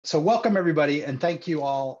So welcome everybody, and thank you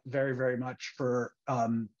all very, very much for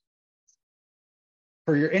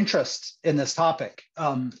your interest in this topic.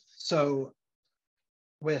 So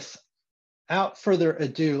without further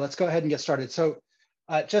ado, let's go ahead and get started. So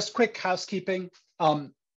just quick housekeeping.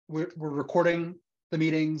 We're recording the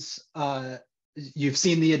meetings. You've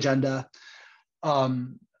seen the agenda.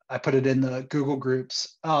 I put it in the Google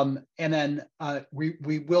groups. And then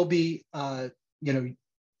we will be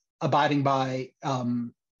abiding by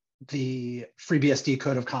the FreeBSD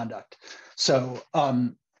code of conduct. So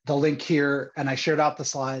the link here, and I shared out the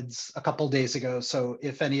slides a couple of days ago. So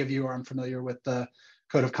if any of you are unfamiliar with the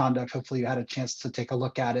code of conduct, hopefully you had a chance to take a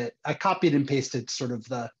look at it. I copied and pasted sort of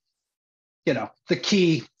the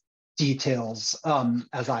key details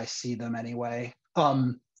as I see them anyway.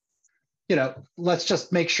 Let's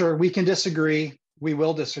just make sure we can disagree. We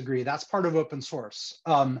will disagree. That's part of open source.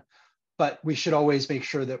 But we should always make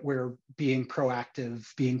sure that we're being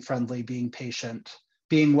proactive, being friendly, being patient,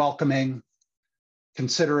 being welcoming,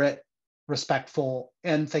 considerate, respectful,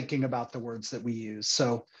 and thinking about the words that we use.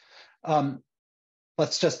 So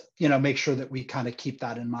let's just make sure that we kind of keep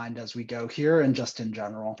that in mind as we go here and just in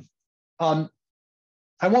general. I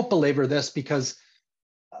won't belabor this because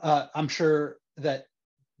I'm sure that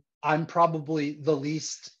I'm probably the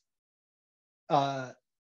least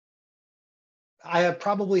I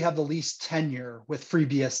probably have the least tenure with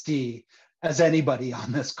FreeBSD as anybody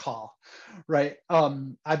on this call, right?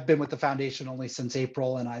 I've been with the foundation only since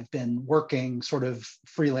April, and I've been working sort of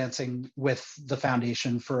freelancing with the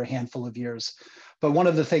foundation for a handful of years. But one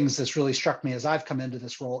of the things that's really struck me as I've come into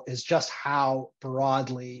this role is just how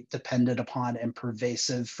broadly dependent upon and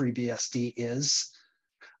pervasive FreeBSD is.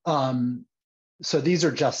 So these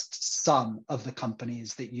are just some of the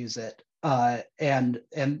companies that use it. And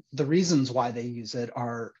the reasons why they use it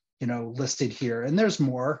are, listed here, and there's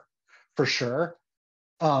more for sure.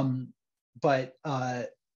 But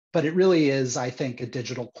it really is, I think, a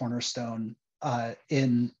digital cornerstone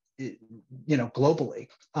globally,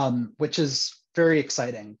 which is very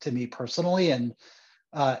exciting to me personally, and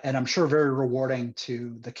I'm sure very rewarding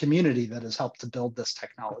to the community that has helped to build this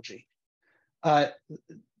technology.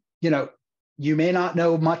 You may not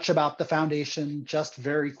know much about the foundation, just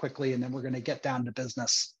very quickly, and then we're going to get down to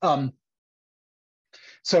business.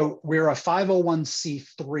 So we're a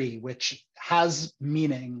 501c3, which has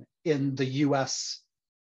meaning in the US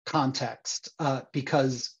context,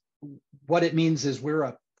 because what it means is we're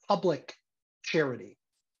a public charity.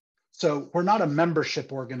 So we're not a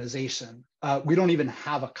membership organization. We don't even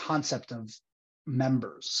have a concept of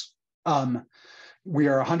members. We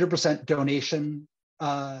are 100% donation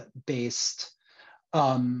based,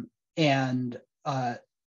 and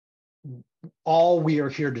all we are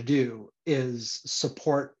here to do is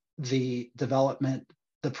support the development,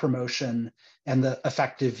 the promotion, and the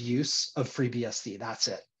effective use of FreeBSD. That's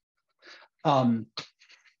it.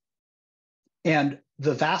 And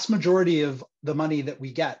the vast majority of the money that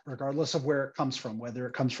we get, regardless of where it comes from, whether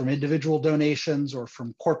it comes from individual donations or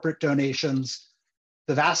from corporate donations,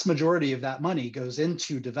 the vast majority of that money goes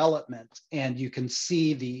into development, and you can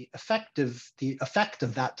see the effect of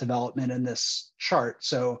that development in this chart.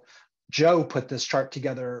 So Joe put this chart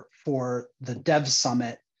together for the Dev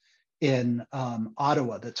Summit in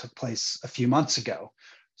Ottawa that took place a few months ago.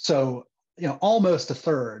 So almost a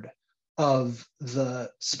third of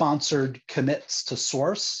the sponsored commits to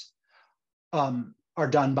source are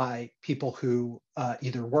done by people who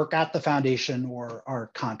either work at the foundation or are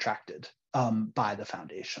contracted by the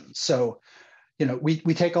foundation. So,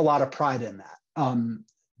 we take a lot of pride in that,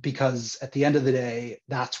 because at the end of the day,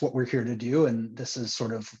 that's what we're here to do. And this is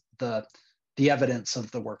sort of the evidence of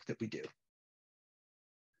the work that we do.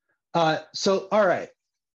 So, all right,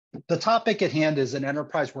 the topic at hand is an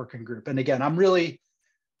enterprise working group. And again, I'm really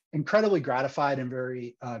incredibly gratified and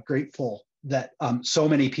very grateful that so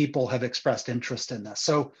many people have expressed interest in this.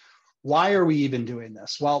 So why are we even doing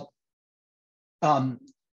this? Well,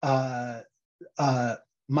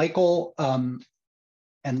 Michael,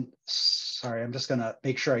 and sorry, I'm just gonna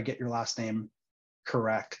make sure I get your last name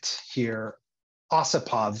correct here.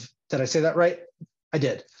 Osipov, did I say that right? I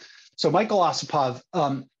did. So Michael Osipov,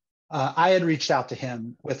 I had reached out to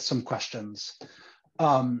him with some questions,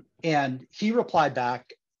 and he replied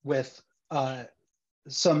back with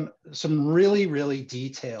some really, really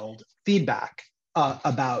detailed feedback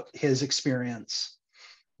about his experience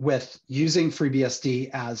with using FreeBSD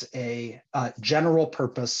as a general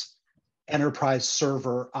purpose enterprise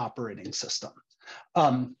server operating system.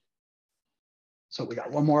 So we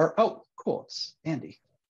got one more. Oh, cool, it's Andy.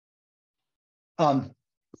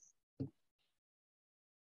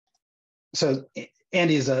 So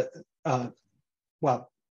Andy is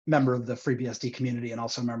well, member of the FreeBSD community and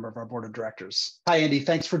also a member of our board of directors. Hi, Andy.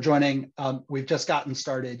 Thanks for joining. We've just gotten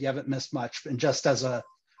started. You haven't missed much. And just as a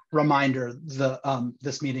reminder,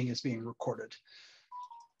 this meeting is being recorded.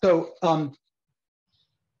 So,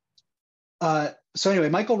 so anyway,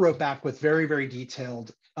 Michael wrote back with very, very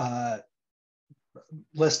detailed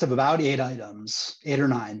list of about 8 items, 8 or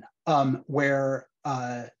 9, where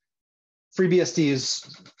FreeBSD is,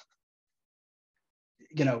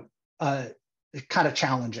 kind of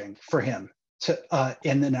challenging for him to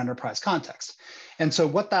in an enterprise context. And so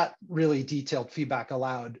what that really detailed feedback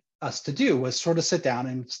allowed us to do was sort of sit down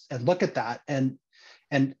and look at that and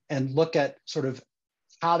look at sort of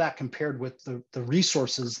how that compared with the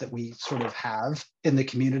resources that we sort of have in the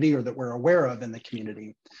community or that we're aware of in the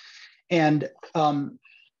community. And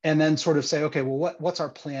then sort of say, okay, well, what's our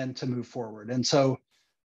plan to move forward? And so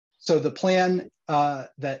the plan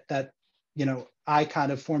that I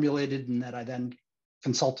kind of formulated and that I then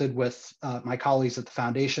consulted with my colleagues at the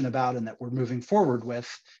foundation about, and that we're moving forward with,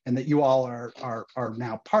 and that you all are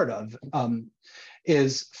now part of,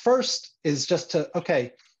 is just to,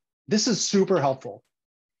 okay, this is super helpful.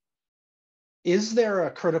 Is there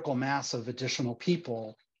a critical mass of additional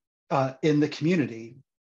people in the community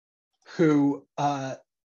who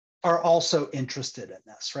are also interested in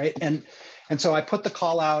this, right? And so I put the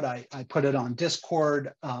call out, I put it on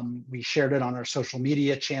Discord, we shared it on our social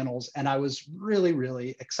media channels, and I was really,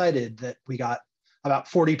 really excited that we got about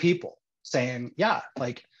 40 people saying, yeah,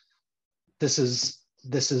 like this is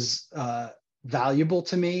valuable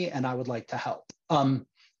to me and I would like to help.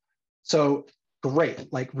 So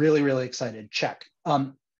great, like really, really excited, check.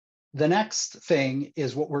 The next thing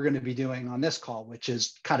is what we're going to be doing on this call, which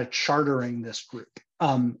is kind of chartering this group.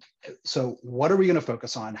 So what are we going to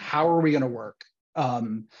focus on? How are we going to work?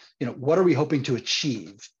 What are we hoping to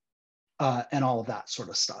achieve? And all of that sort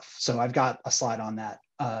of stuff. So I've got a slide on that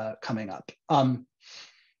coming up.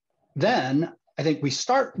 Then I think we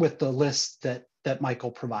start with the list that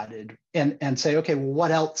Michael provided and say, okay, well,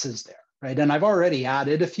 what else is there, right? And I've already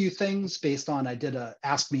added a few things based on, I did a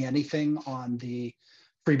Ask Me Anything on the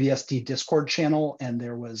FreeBSD Discord channel, and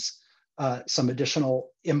there was some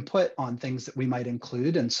additional input on things that we might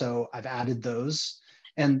include. And so I've added those.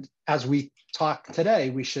 And as we talk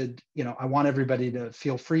today, we should, I want everybody to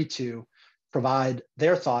feel free to provide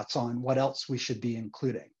their thoughts on what else we should be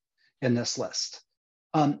including in this list.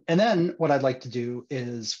 And then what I'd like to do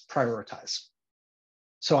is prioritize.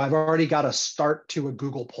 So I've already got a start to a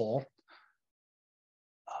Google poll.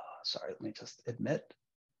 Sorry, let me just admit,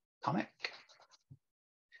 Tomek.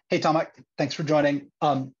 Hey, Tomek, thanks for joining.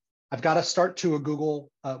 I've got to start to a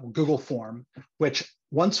Google form, which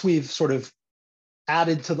once we've sort of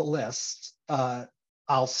added to the list,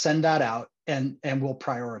 I'll send that out and we'll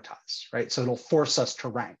prioritize, right? So it'll force us to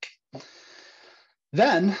rank.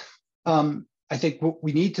 Then I think what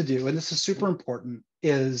we need to do, and this is super important,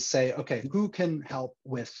 is say, okay, who can help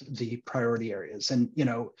with the priority areas? And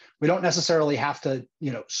we don't necessarily have to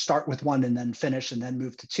start with 1 and then finish and then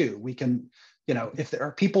move to 2. We can, if there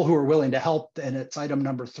are people who are willing to help and it's item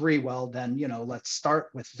number 3, well, then, let's start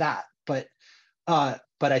with that. But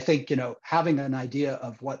I think, having an idea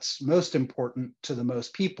of what's most important to the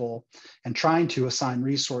most people and trying to assign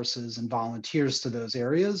resources and volunteers to those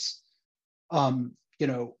areas,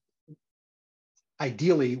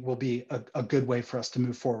 ideally will be a good way for us to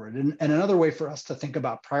move forward. And another way for us to think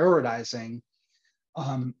about prioritizing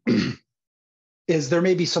is there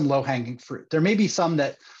may be some low-hanging fruit. There may be some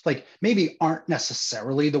that maybe aren't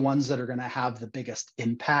necessarily the ones that are going to have the biggest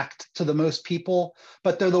impact to the most people,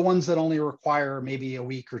 but they're the ones that only require maybe a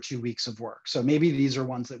week or 2 weeks of work. So maybe these are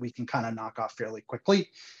ones that we can kind of knock off fairly quickly.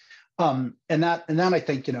 And then I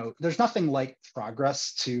think, there's nothing like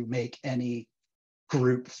progress to make any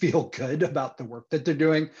group feel good about the work that they're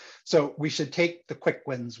doing. So we should take the quick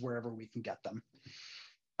wins wherever we can get them.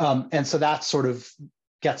 And so that sort of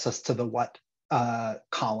gets us to the what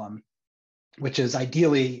column, which is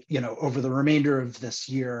ideally, over the remainder of this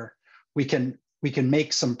year, we can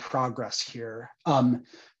make some progress here.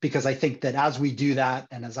 Because I think that as we do that,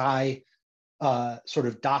 and as I sort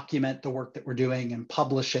of document the work that we're doing and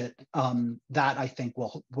publish it, that I think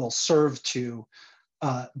will serve to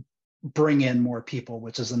bring in more people,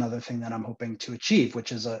 which is another thing that I'm hoping to achieve,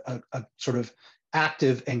 which is a sort of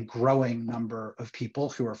active and growing number of people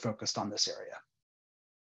who are focused on this area.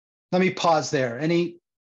 Let me pause there. Any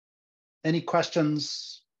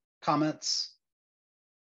questions, comments?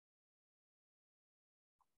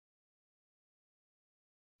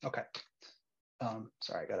 Okay.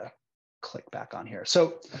 Sorry, I gotta click back on here.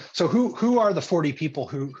 So who are the 40 people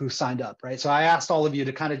who signed up, right? So I asked all of you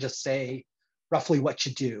to kind of just say roughly what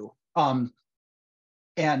you do.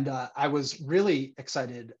 And I was really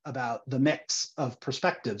excited about the mix of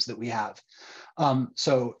perspectives that we have.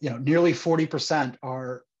 So, nearly 40%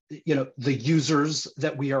 are, the users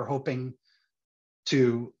that we are hoping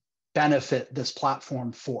to benefit this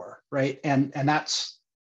platform for, right? And that's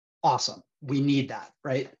awesome. We need that,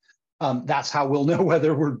 right? That's how we'll know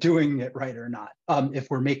whether we're doing it right or not, if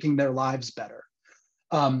we're making their lives better.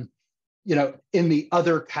 In the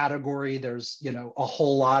other category, there's, a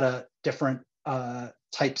whole lot of different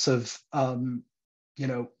types of,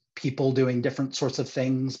 people doing different sorts of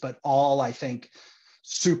things, but all, I think,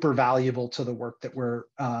 super valuable to the work that we're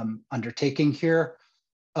undertaking here.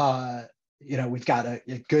 We've got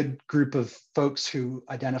a good group of folks who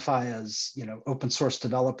identify as, open source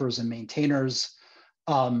developers and maintainers,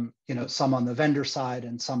 some on the vendor side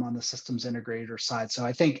and some on the systems integrator side. So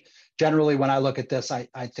I think generally when I look at this, I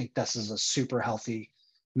think this is a super healthy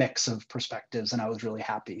mix of perspectives, and I was really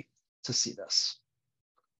happy to see this.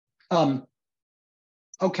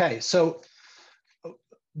 Okay, so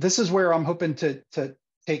this is where I'm hoping to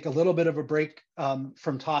take a little bit of a break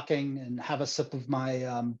from talking and have a sip of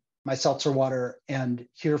my my seltzer water and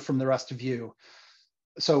hear from the rest of you.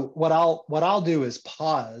 So what I'll do is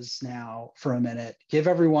pause now for a minute, give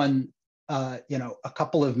everyone a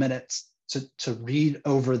couple of minutes to read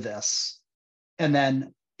over this, and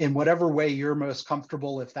then in whatever way you're most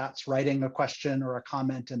comfortable, if that's writing a question or a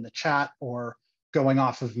comment in the chat or going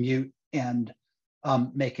off of mute and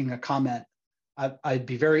making a comment, I'd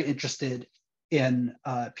be very interested in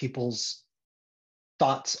people's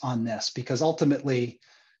thoughts on this, because ultimately,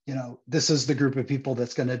 this is the group of people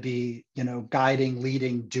that's going to be, guiding,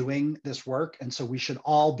 leading, doing this work. And so we should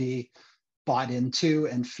all be bought into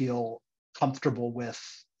and feel comfortable with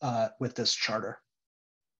this charter.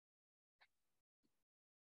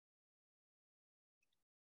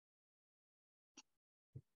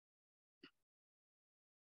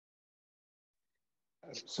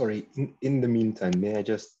 Sorry, in the meantime, may I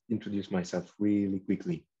just introduce myself really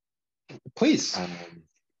quickly? Please.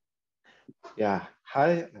 Yeah,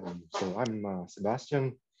 hi, so I'm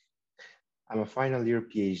Sebastian. I'm a final year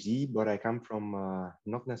PhD, but I come from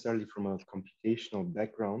not necessarily from a computational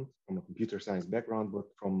background, from a computer science background, but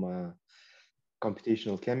from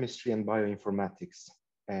computational chemistry and bioinformatics.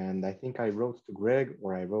 And I think I wrote to Greg,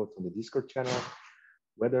 or I wrote on the Discord channel,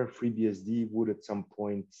 whether FreeBSD would at some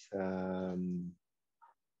point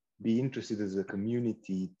be interested as a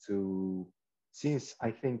community to, since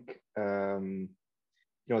I think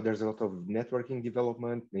there's a lot of networking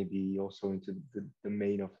development, maybe also into the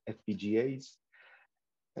domain of FPGAs.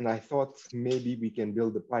 And I thought maybe we can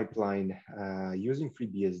build a pipeline using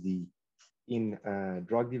FreeBSD in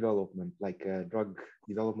drug development, like drug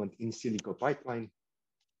development in silico pipeline.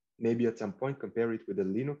 Maybe at some point compare it with the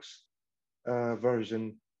Linux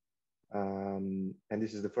version. And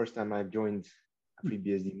this is the first time I've joined a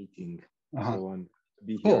FreeBSD meeting. So I'm to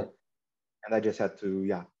be here. And I just had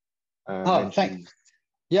to, mention thanks.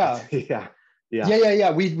 Yeah.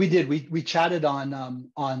 Yeah. We did. We chatted on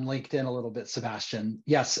LinkedIn a little bit, Sebastian.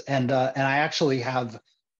 Yes, and I actually have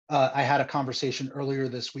I had a conversation earlier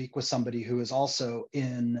this week with somebody who is also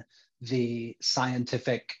in the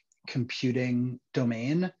scientific computing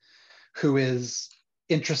domain, who is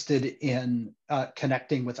interested in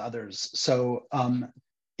connecting with others. So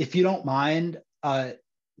if you don't mind, like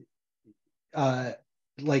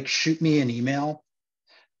shoot me an email.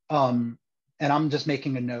 And I'm just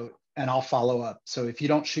making a note and I'll follow up. So if you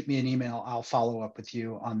don't shoot me an email, I'll follow up with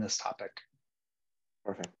you on this topic.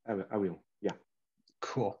 Perfect. I will. Yeah.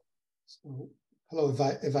 Cool. So, hello,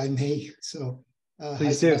 if I may. So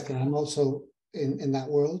please do. Sebastian. I'm also in that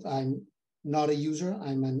world. I'm not a user.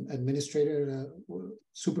 I'm an administrator at a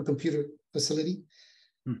supercomputer facility.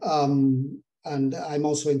 And I'm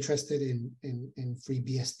also interested in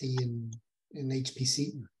FreeBSD and in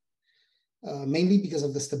HPC, mainly because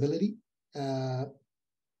of the stability.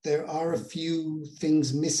 There are a few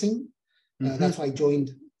things missing. That's why I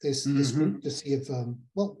joined this group, to see if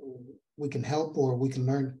we can help or we can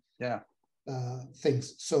learn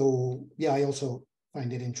things. So I also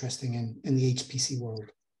find it interesting in the HPC world.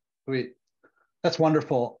 Sweet, that's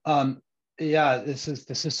wonderful.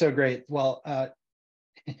 This is so great. Well,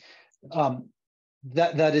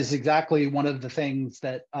 that is exactly one of the things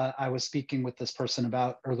that I was speaking with this person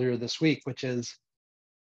about earlier this week, which is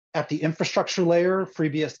at the infrastructure layer,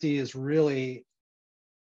 FreeBSD is really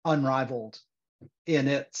unrivaled in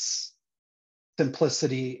its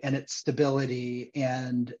simplicity and its stability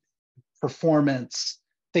and performance.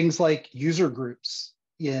 Things like user groups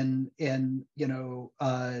in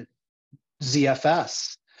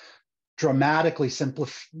ZFS dramatically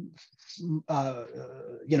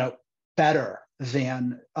better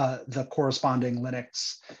than the corresponding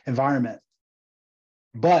Linux environment.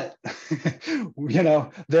 But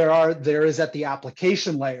there is at the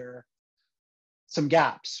application layer some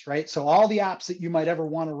gaps, right? So all the apps that you might ever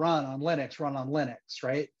want to run on Linux,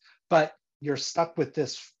 right? But you're stuck with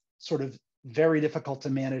this sort of very difficult to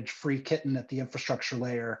manage free kitten at the infrastructure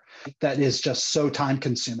layer that is just so time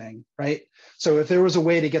consuming, right? So if there was a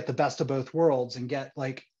way to get the best of both worlds and get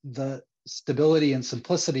like the stability and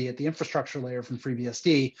simplicity at the infrastructure layer from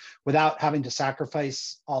FreeBSD without having to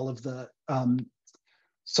sacrifice all of the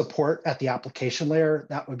support at the application layer,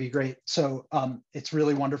 that would be great. So it's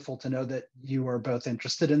really wonderful to know that you are both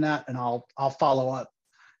interested in that, and I'll follow up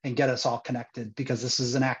and get us all connected, because this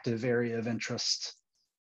is an active area of interest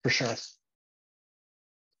for sure.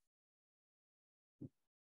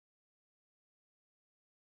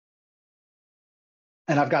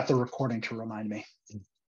 And I've got the recording to remind me.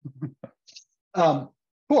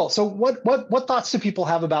 Cool. So what thoughts do people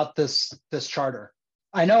have about this charter?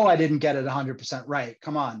 I know I didn't get it 100% right.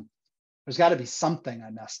 Come on. There's got to be something I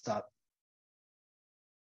messed up.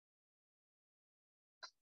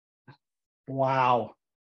 Wow.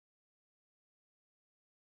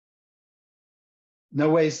 No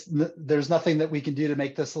ways, there's nothing that we can do to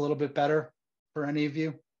make this a little bit better for any of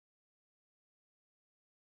you?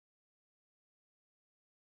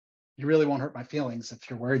 You really won't hurt my feelings if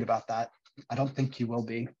you're worried about that. I don't think you will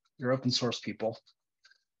be. You're open source people.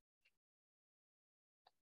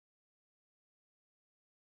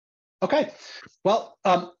 Okay, well,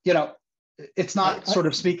 it's not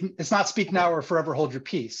it's not speak now or forever hold your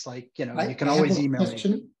peace. Like, you can always email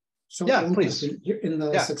me. So yeah, please. In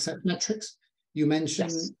the success metrics, you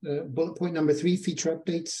mentioned bullet point number 3, feature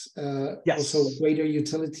updates, also greater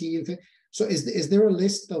utility. So is there a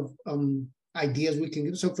list of ideas we can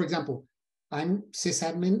give? So for example, I'm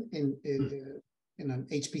sysadmin in an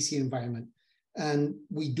HPC environment, and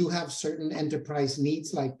we do have certain enterprise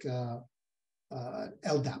needs like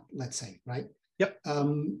LDAP, let's say, right? Yep.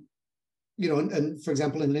 And for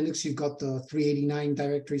example, in Linux, you've got the 389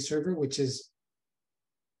 directory server, which is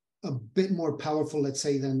a bit more powerful, let's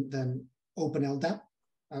say, than Open LDAP,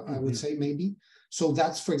 I would say maybe. So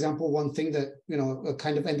that's, for example, one thing that, a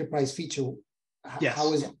kind of enterprise feature. Yes.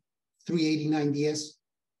 How is 389DS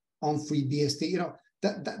on FreeBSD?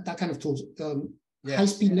 That kind of tools.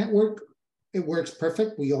 High-speed network, it works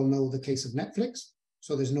perfect. We all know the case of Netflix.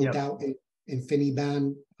 So there's no doubt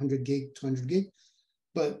InfiniBand, 100 gig, 200 gig.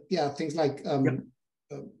 But yeah, things like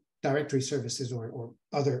directory services or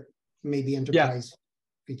other maybe enterprise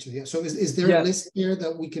features. Yeah. So is there a list here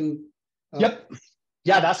that we can? Yep.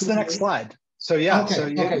 Yeah, that's the next slide. So yeah. Okay. So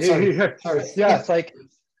Sorry. Yeah, it's like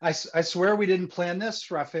I swear we didn't plan this,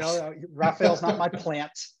 Raphael. Raphael's not my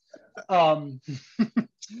plant.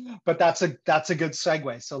 But that's a good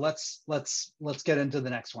segue. So let's get into the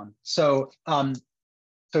next one. So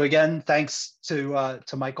so again, thanks to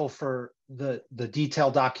Michael for the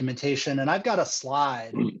detailed documentation. And I've got a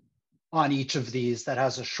slide on each of these that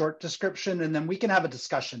has a short description, and then we can have a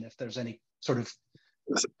discussion if there's any sort of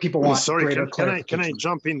people want greater clarification. Can I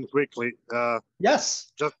jump in quickly?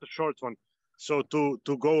 Yes. Just a short one. So to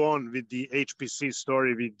go on with the HPC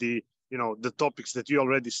story, with the the topics that you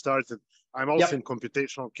already started, I'm also in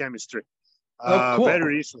computational chemistry. Cool.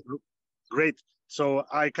 Very recent, great. So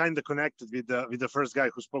I kind of connected with the first guy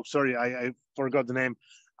who spoke. Sorry, I forgot the name.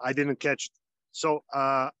 I didn't catch it. So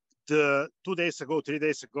 3 days ago,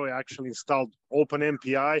 I actually installed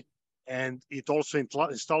OpenMPI, and it also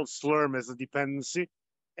installed Slurm as a dependency.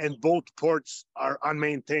 And both ports are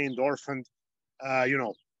unmaintained, orphaned,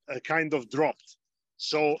 kind of dropped.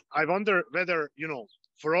 So I wonder whether,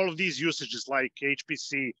 for all of these usages like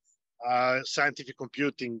HPC, scientific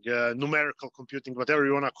computing, numerical computing, whatever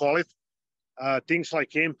you want to call it, things like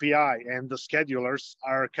MPI and the schedulers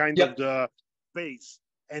are kind of the base.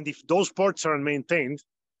 And if those ports are unmaintained,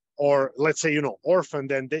 or let's say,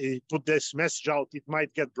 orphaned, and they put this message out, it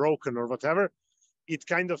might get broken or whatever, it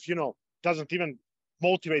kind of, doesn't even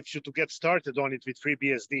motivate you to get started on it with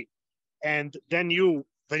FreeBSD. And then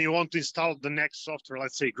when you want to install the next software,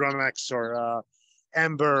 let's say Gramax or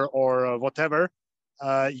Ember or whatever,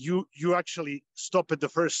 you actually stop at the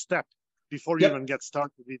first step before you even get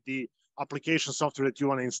started with the application software that you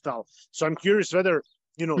want to install. So I'm curious whether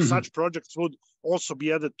such projects would also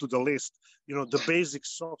be added to the list. The basic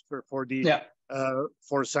software for the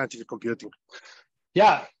for scientific computing.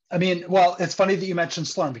 Yeah, I mean, well, it's funny that you mentioned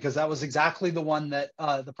Slurm, because that was exactly the one that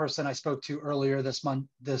the person I spoke to earlier this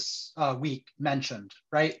week mentioned.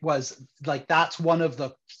 Right? Was like that's one of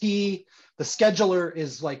the key. The scheduler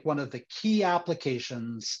is like one of the key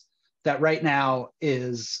applications that right now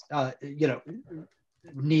is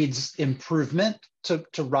needs improvement to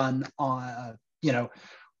run on, you know,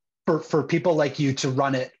 for people like you to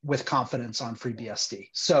run it with confidence on FreeBSD.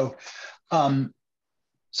 So,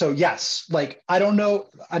 so yes, like, I don't know.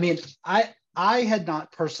 I mean, I had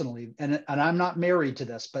not personally, and I'm not married to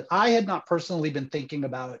this, but I had not personally been thinking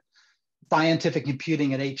about scientific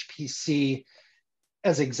computing at HPC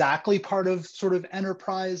as exactly part of sort of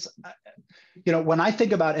enterprise. You know, when I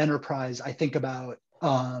think about enterprise, I think about,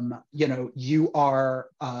 you know, you are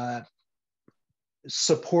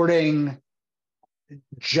supporting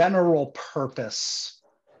general purpose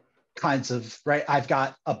kinds of, right? I've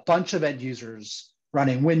got a bunch of end users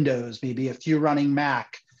running Windows, maybe a few running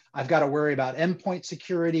Mac. I've got to worry about endpoint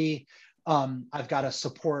security. I've got to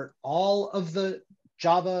support all of the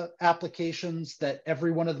Java applications that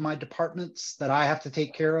every one of my departments that I have to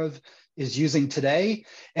take care of is using today,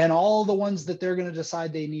 and all the ones that they're going to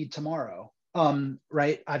decide they need tomorrow.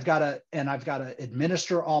 Right? I've got to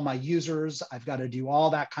administer all my users. I've got to do all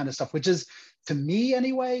that kind of stuff, which is, to me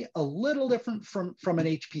anyway, a little different from an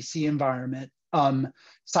HPC environment,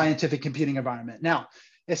 scientific computing environment. Now,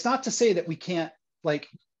 it's not to say that we can't, like,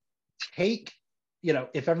 take, you know,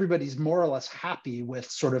 if everybody's more or less happy with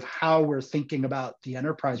sort of how we're thinking about the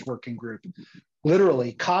enterprise working group,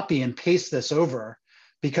 literally copy and paste this over,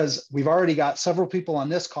 because we've already got several people on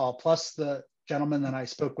this call, plus the gentleman that I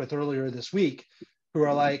spoke with earlier this week, who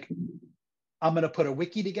are like, I'm going to put a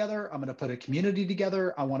wiki together. I'm going to put a community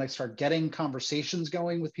together. I want to start getting conversations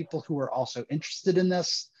going with people who are also interested in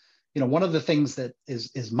this. You know, one of the things that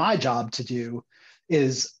is my job to do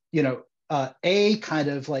is, you know, kind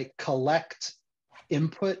of like collect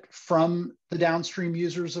input from the downstream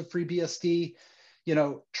users of FreeBSD, you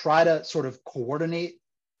know, try to sort of coordinate,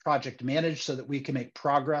 project manage, so that we can make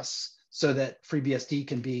progress, so that FreeBSD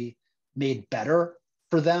can be made better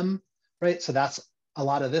for them, right? So that's a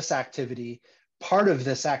lot of this activity. Part of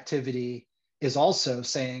this activity is also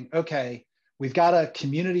saying, okay, we've got a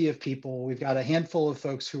community of people, we've got a handful of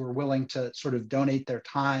folks who are willing to sort of donate their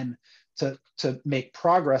time to make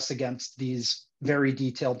progress against these very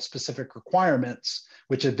detailed specific requirements,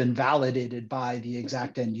 which have been validated by the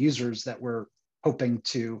exact end users that we're hoping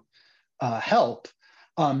to help.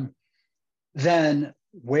 Then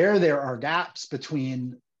where there are gaps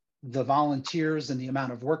between the volunteers and the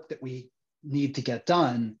amount of work that we need to get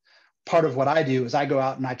done, part of what I do is I go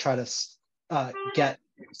out and I try to get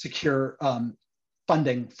secure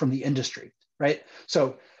funding from the industry, right?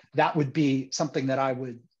 So that would be something that I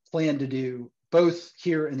would plan to do both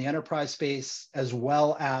here in the enterprise space, as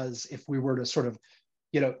well as if we were to sort of,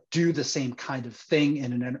 you know, do the same kind of thing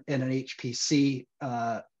in an HPC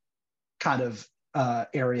kind of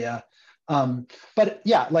area. But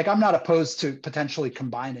yeah, like, I'm not opposed to potentially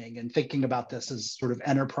combining and thinking about this as sort of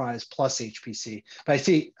enterprise plus HPC. But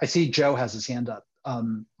I see Joe has his hand up.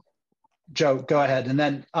 Joe, go ahead, and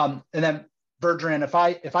then Bertrand, if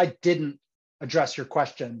I didn't address your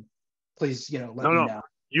question, please, you know, let me know.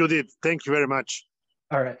 You did. Thank you very much.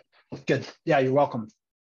 All right, good. Yeah, you're welcome.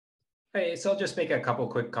 Hey, so I'll just make a couple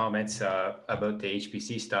quick comments about the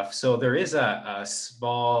HPC stuff. So there is a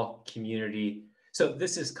small community. So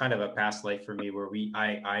this is kind of a past life for me, where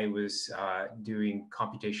I was doing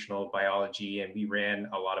computational biology, and we ran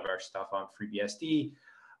a lot of our stuff on FreeBSD.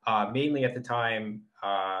 Mainly at the time,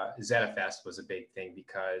 ZFS was a big thing,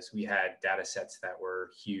 because we had data sets that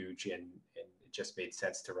were huge, and it just made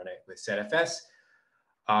sense to run it with ZFS.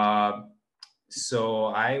 So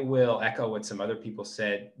I will echo what some other people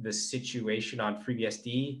said. The situation on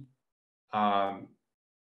FreeBSD,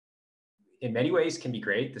 in many ways, can be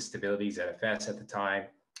great. The stability is ZFS at the time.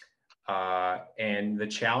 And the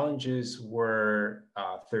challenges were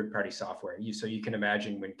third-party software. So you can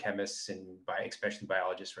imagine when chemists and especially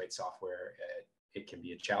biologists write software, it can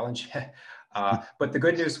be a challenge. But the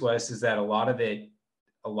good news is that a lot of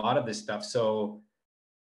this stuff, so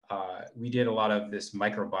we did a lot of this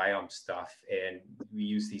microbiome stuff, and we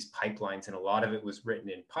use these pipelines, and a lot of it was written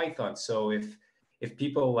in Python. So if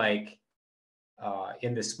people like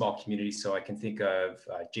in this small community, so I can think of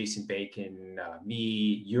Jason Bacon,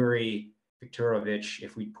 me, Yuri Viktorovich,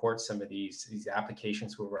 if we port some of these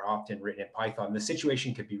applications where we're often written in Python, the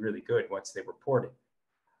situation could be really good once they were ported.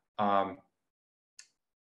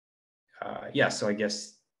 Yeah, so I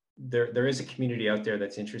guess there is a community out there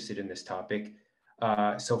that's interested in this topic.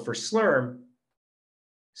 So for Slurm's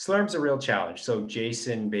a real challenge. So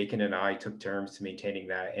Jason Bacon and I took turns to maintaining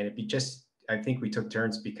that. And I think we took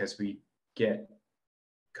turns because we get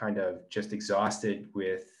kind of just exhausted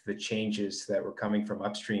with the changes that were coming from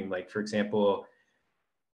upstream. Like, for example,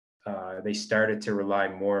 they started to rely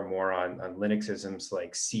more and more on Linuxisms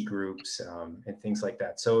like C groups and things like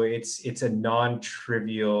that. So it's a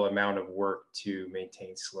non-trivial amount of work to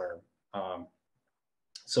maintain Slurm.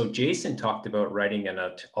 So Jason talked about writing an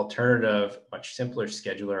alternative, much simpler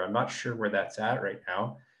scheduler. I'm not sure where that's at right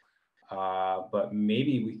now, but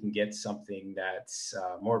maybe we can get something that's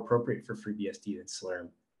more appropriate for FreeBSD than Slurm.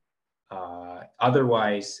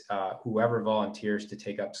 Otherwise, whoever volunteers to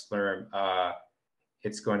take up Slurm,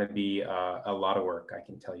 it's going to be a lot of work, I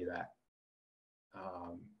can tell you that.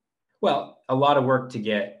 Well, a lot of work to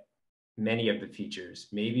get many of the features.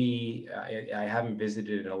 Maybe I haven't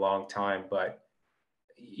visited in a long time, but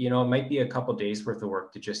you know, it might be a couple days worth of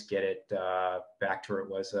work to just get it back to where it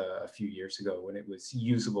was a few years ago when it was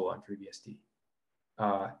usable on FreeBSD.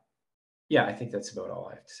 Yeah, I think that's about all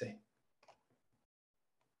I have to say.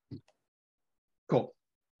 Cool.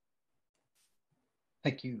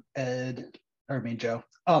 Thank you, Ed. Or I mean, Joe.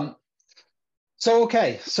 So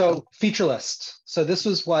okay, so feature list. So this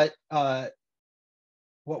was what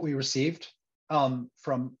we received from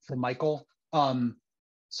Michael.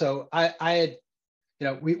 So I had, you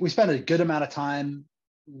know, we spent a good amount of time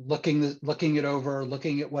looking it over,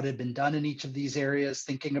 looking at what had been done in each of these areas,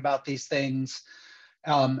 thinking about these things.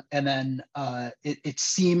 And then it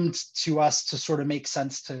seemed to us to sort of make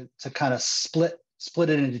sense to kind of split it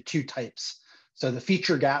into two types. So the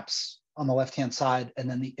feature gaps on the left-hand side, and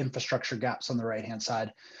then the infrastructure gaps on the right-hand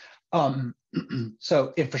side.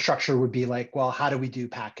 So infrastructure would be like, well, how do we do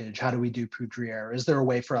package? How do we do Poudriere? Is there a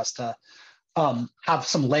way for us to have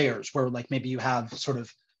some layers where like maybe you have sort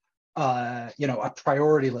of, you know, a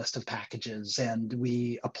priority list of packages and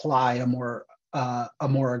we apply a more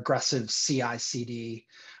aggressive CI/CD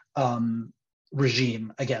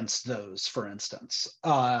regime against those, for instance.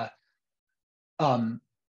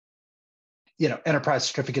 You know, enterprise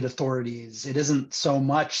certificate authorities. It isn't so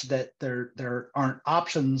much that there aren't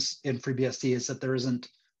options in FreeBSD, is that there isn't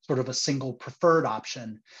sort of a single preferred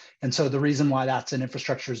option. And so the reason why that's in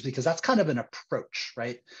infrastructure is because that's kind of an approach,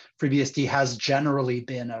 right? FreeBSD has generally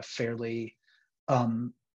been a fairly,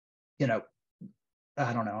 you know,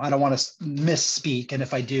 I don't know, I don't want to misspeak. And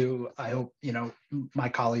if I do, I hope, you know, my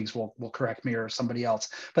colleagues will correct me or somebody else,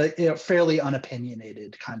 but you know, fairly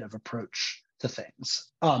unopinionated kind of approach to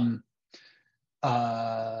things.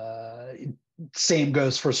 Same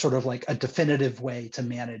goes for sort of like a definitive way to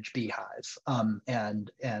manage Beehive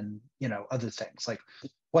and you know, other things like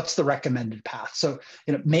what's the recommended path. So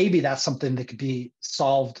you know, maybe that's something that could be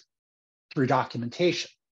solved through documentation,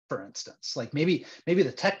 for instance. Like maybe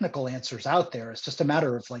the technical answer's out there. It's just a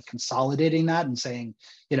matter of like consolidating that and saying,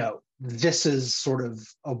 you know, this is sort of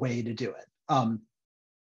a way to do it.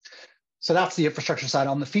 So that's the infrastructure side.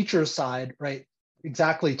 On the features side, right?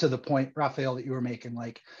 Exactly to the point, Raphael, that you were making,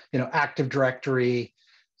 like, you know, Active Directory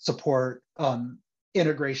support,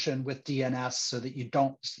 integration with DNS so that you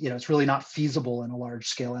don't, you know, it's really not feasible in a large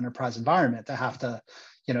scale enterprise environment to have to,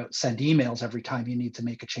 you know, send emails every time you need to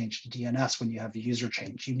make a change to DNS when you have a user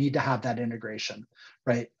change. You need to have that integration,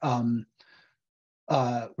 right?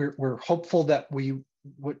 We're hopeful that we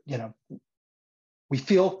would, you know, we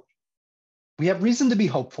feel we have reason to be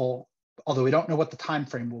hopeful, although we don't know what the time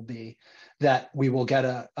frame will be, that we will get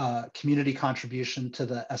a community contribution to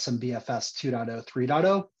the SMBFS 2.0,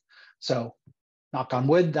 3.0. So knock on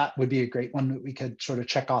wood, that would be a great one that we could sort of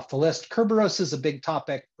check off the list. Kerberos is a big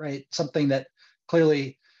topic, right? Something that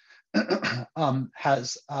clearly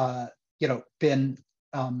has you know, been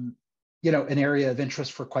you know, an area of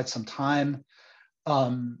interest for quite some time.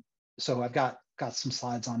 So I've got some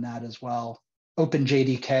slides on that as well.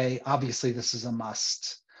 OpenJDK, obviously this is a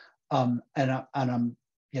must. And I'm,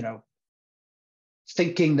 you know,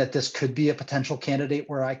 thinking that this could be a potential candidate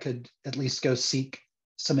where I could at least go seek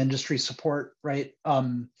some industry support, right?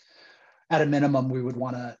 At a minimum, we would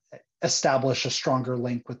want to establish a stronger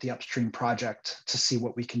link with the upstream project to see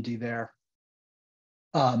what we can do there.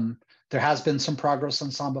 There has been some progress on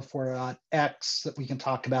Samba 4.x that we can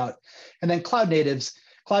talk about. And then cloud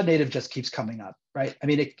native just keeps coming up, right? I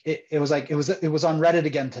mean, it was on Reddit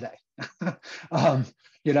again today.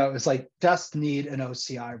 You know, it's like just need an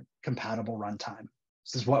OCI compatible runtime.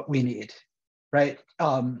 This is what we need, right?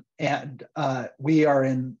 And we are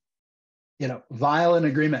in, you know, violent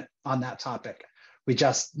agreement on that topic. We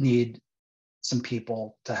just need some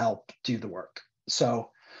people to help do the work.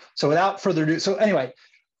 So without further ado, so anyway,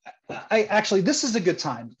 I actually, this is a good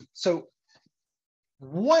time. So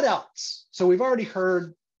what else? So we've already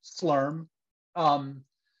heard Slurm on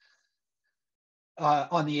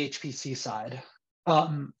the HPC side.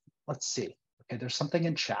 Let's see. Okay, there's something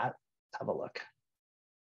in chat. Let's have a look.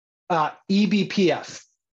 eBPF.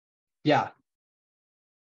 Yeah.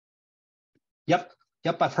 Yep,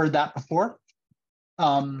 I've heard that before.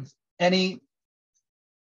 Any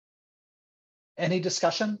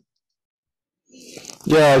discussion?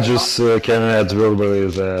 Yeah, I just can add verbally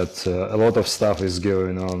that a lot of stuff is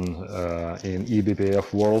going on in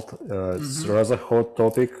eBPF world. It's rather hot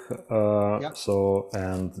topic. So,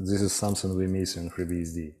 and this is something we miss in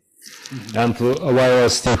FreeBSD. And while I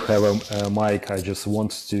still have a mic, I just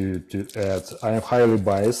want to add, I am highly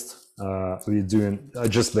biased. We're doing,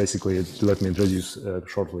 just basically, let me introduce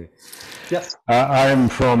shortly. Yes. I'm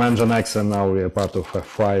from Nginx, and now we are part of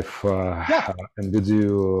F5, and we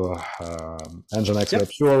do Nginx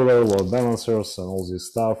web server, load balancers, and all this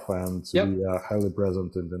stuff, and we are highly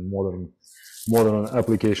present in the modern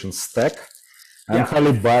application stack. I'm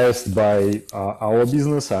highly biased by our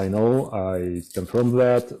business, I know, I confirm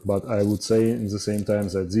that, but I would say in the same time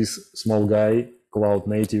that this small guy, cloud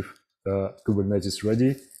native, Kubernetes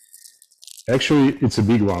ready, actually it's a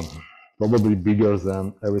big one. Probably bigger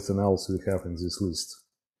than everything else we have in this list.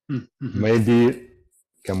 Maybe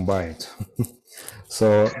combined.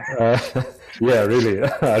 So, yeah, really,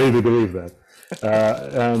 I really believe that.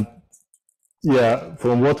 And yeah,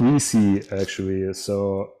 from what we see, actually,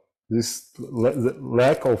 so this the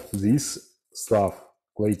lack of this stuff,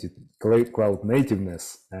 cloud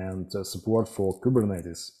nativeness and support for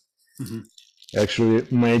Kubernetes actually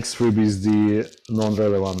makes FreeBSD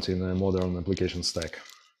non-relevant in a modern application stack.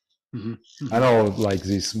 I know, like,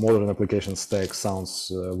 this modern application stack sounds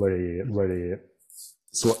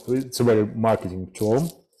it's a very marketing term,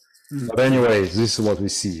 but anyway, this is what we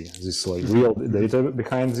see. This is like real data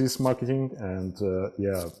behind this marketing, and so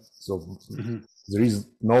there is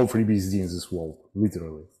no FreeBSD in this world,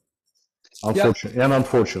 literally. Unfortunately, and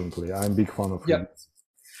unfortunately, I'm a big fan of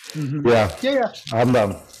FreeBSD. I'm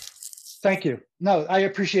done. Thank you. No, I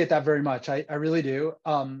appreciate that very much. I really do.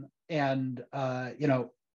 You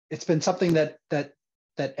know, it's been something that Ed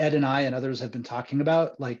and I and others have been talking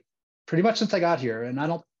about, like, pretty much since I got here. And I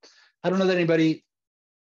don't know that anybody,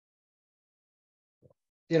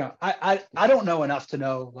 you know, I don't know enough to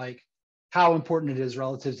know, like, how important it is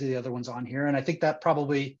relative to the other ones on here. And I think that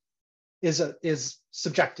probably is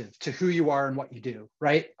subjective to who you are and what you do,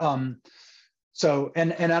 right? So,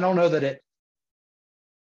 and I don't know that it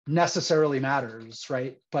necessarily matters,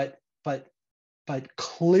 right? But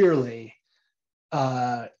clearly,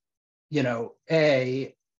 you know,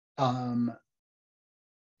 you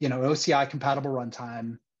know, OCI compatible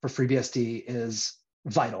runtime for FreeBSD is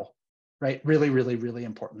vital, right? Really, really, really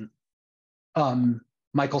important.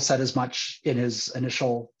 Michael said as much in his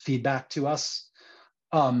initial feedback to us.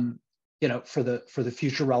 You know, for the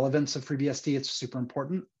future relevance of FreeBSD, it's super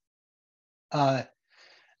important. But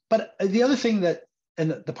the other thing that,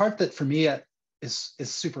 and the part that for me is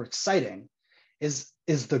super exciting, is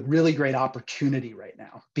the really great opportunity right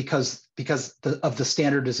now because of the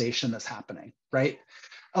standardization that's happening, right?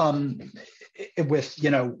 With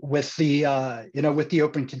the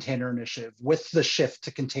Open Container Initiative, with the shift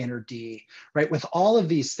to Containerd, right? With all of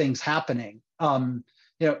these things happening, you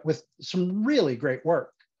know, with some really great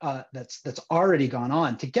work that's already gone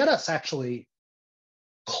on to get us actually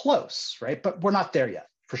close, right? But we're not there yet,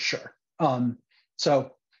 for sure.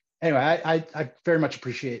 So anyway, I very much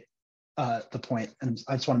appreciate the point, and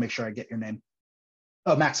I just want to make sure I get your name.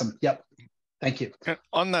 Oh, Maxim. Yep. Thank you. And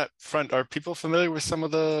on that front, are people familiar with some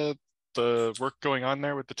of the work going on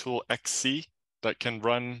there with the tool XC that can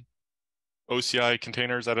run OCI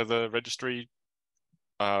containers out of the registry,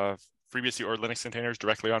 FreeBSD or Linux containers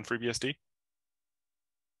directly on FreeBSD?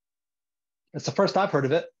 It's the first I've heard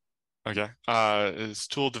of it. Okay. It's a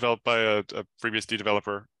tool developed by a FreeBSD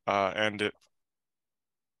developer, and it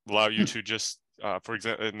allow you to just, for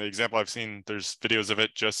example, in the example I've seen, there's videos of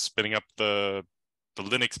it just spinning up the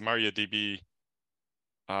Linux MariaDB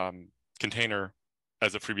container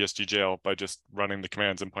as a FreeBSD jail by just running the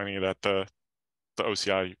commands and pointing it at the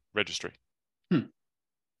OCI registry. And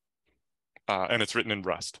it's written in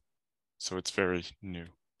Rust, so it's very new.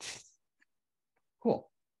 Cool.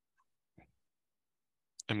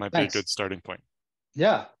 It might be a good starting point.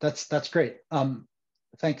 Yeah, that's great.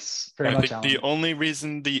 Thanks very much, Alan. The only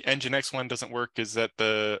reason the Nginx one doesn't work is that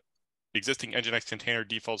the existing Nginx container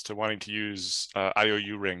defaults to wanting to use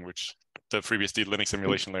IOU ring, which the FreeBSD Linux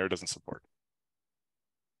emulation layer doesn't support.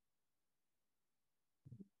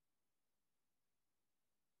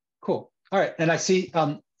 Cool. All right. And I see,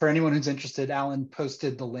 for anyone who's interested, Alan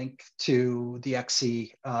posted the link to the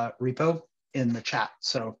XC repo in the chat.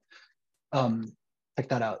 So check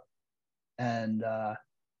that out. And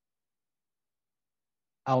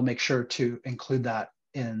I'll make sure to include that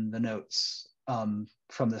in the notes from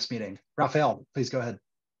this meeting. Raphael, please go ahead.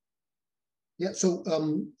 Yeah. So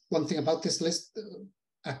one thing about this list,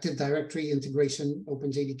 Active Directory integration,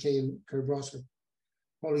 OpenJDK and Kerberos are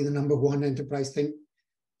probably the #1 enterprise thing.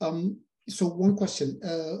 So one question,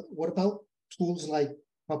 what about tools like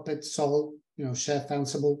Puppet, Salt, Chef,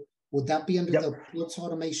 Ansible? Would that be under the ports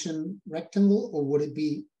automation rectangle, or would it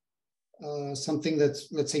be something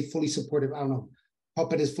that's, let's say, fully supported? I don't know.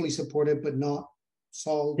 Puppet is fully supported, but not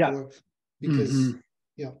Salt, or because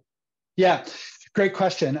Yeah, great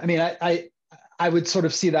question. I mean, I would sort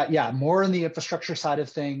of see that, more in the infrastructure side of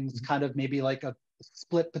things, kind of maybe like a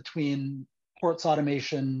split between ports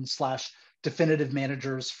automation / definitive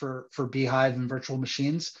managers for Beehive and virtual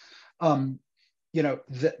machines. But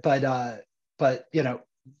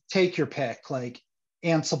take your pick, like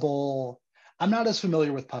Ansible. I'm not as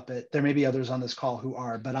familiar with Puppet. There may be others on this call who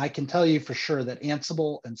are, but I can tell you for sure that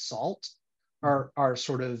Ansible and Salt are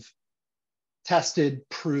sort of tested,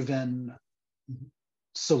 proven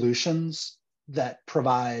solutions that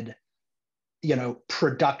provide,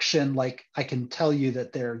 production. Like I can tell you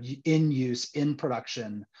that they're in use in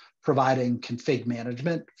production, providing config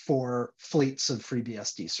management for fleets of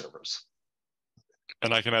FreeBSD servers.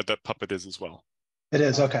 And I can add that Puppet is as well. It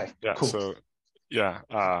is, okay. Yeah. Cool. So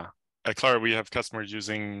at Clara we have customers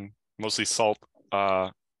using mostly Salt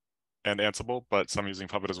and Ansible, but some using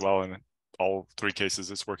Puppet as well. And in all 3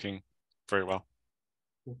 cases, it's working very well.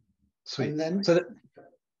 Sweet. And then so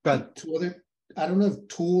that, 2 other, I don't know if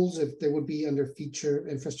tools, if they would be under feature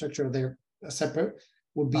infrastructure, or they're separate,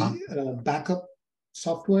 would be backup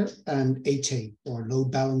software and HA, or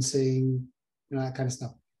load balancing, that kind of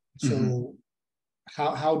stuff. So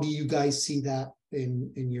how do you guys see that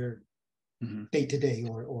in your day-to-day,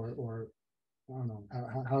 or I don't know,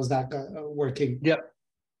 how's that working? Yep.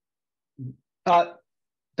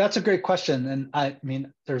 That's a great question. And I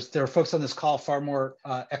mean, there are folks on this call far more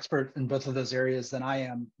expert in both of those areas than I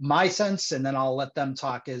am. My sense, and then I'll let them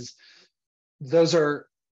talk, is those are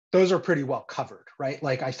pretty well covered, right?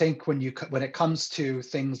 Like I think when it comes to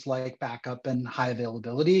things like backup and high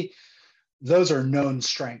availability, those are known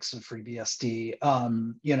strengths of FreeBSD,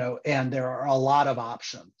 and there are a lot of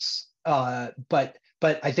options. But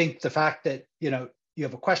I think the fact that, you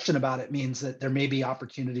have a question about it means that there may be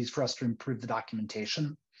opportunities for us to improve the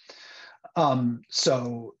documentation.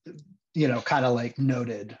 So, kind of like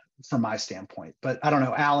noted from my standpoint, but I don't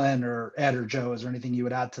know, Alan or Ed or Joe, is there anything you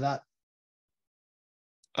would add to that?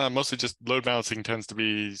 Mostly just load balancing tends to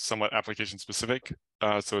be somewhat application specific.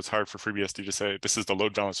 So it's hard for FreeBSD to say this is the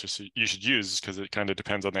load balancer you should use, because it kind of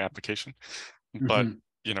depends on the application. But,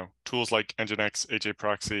 tools like Nginx, AJ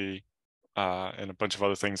Proxy, and a bunch of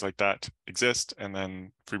other things like that exist. And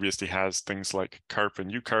then FreeBSD has things like CARP and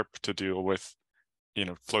UCARP to deal with,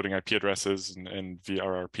 floating IP addresses and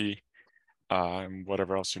VRRP, and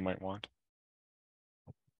whatever else you might want.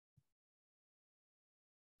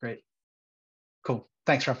 Great. Cool.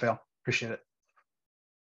 Thanks, Raphael. Appreciate it.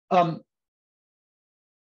 All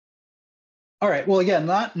right. Well, again,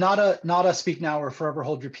 not a speak now or forever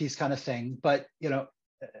hold your peace kind of thing, but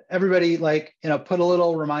everybody, put a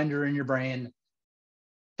little reminder in your brain.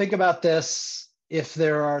 Think about this. If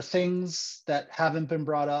there are things that haven't been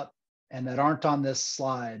brought up and that aren't on this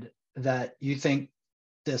slide that you think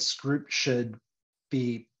this group should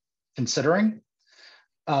be considering,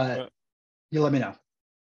 you let me know.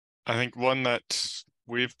 I think one that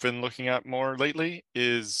we've been looking at more lately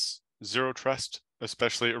is zero trust,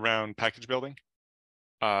 especially around package building.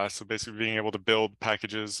 So basically being able to build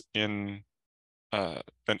packages in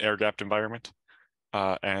an air-gapped environment,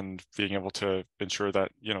 and being able to ensure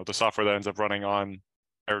that the software that ends up running on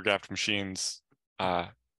air-gapped machines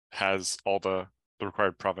has all the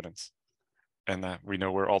required provenance, and that we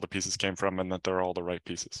know where all the pieces came from and that they're all the right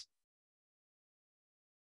pieces.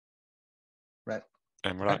 Right.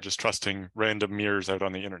 And we're not just trusting random mirrors out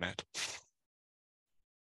on the internet.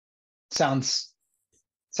 Sounds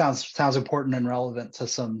important and relevant to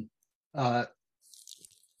some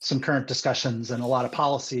current discussions and a lot of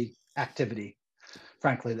policy activity,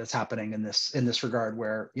 frankly, that's happening in this regard,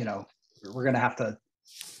 where we're going to have to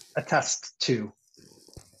attest to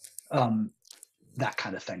that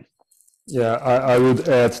kind of thing. Yeah, I would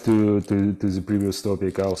add to the previous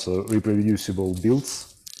topic also reproducible builds.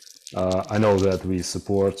 I know that we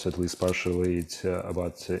support at least partially it,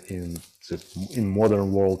 but in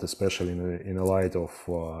modern world, especially in the light of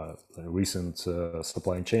recent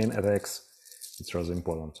supply chain attacks, it's rather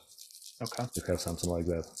important. Okay. To have something like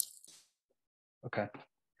that. Okay,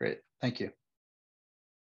 great, thank you.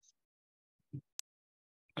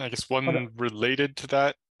 I guess one related to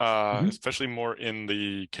that, especially more in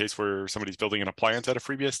the case where somebody's building an appliance out of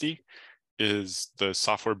FreeBSD, is the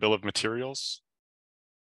software bill of materials.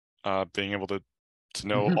 being able to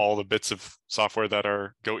know all the bits of software that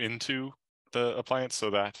go into the appliance, so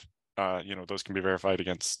that those can be verified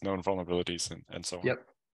against known vulnerabilities and so on.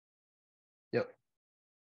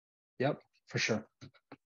 Yep, for sure.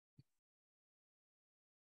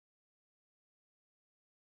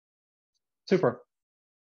 Super.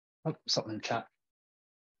 Oh, something in the chat.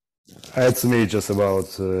 It's me, just about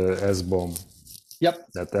SBOM. Yep.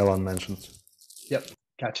 That Ellen mentioned. Yep,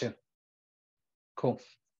 gotcha. Cool.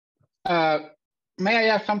 May I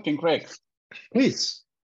ask something, Greg? Please.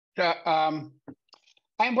 I'm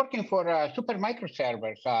working for a super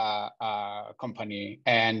microservers company,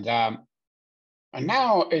 and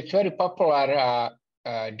now it's very popular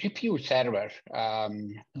GPU servers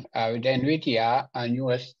with NVIDIA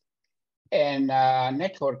newest and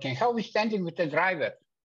networking. How are we standing with the driver?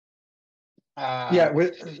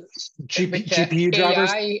 With GPU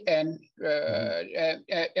drivers. AI and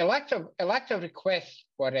a lot of requests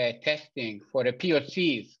for testing for the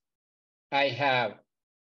POCs I have,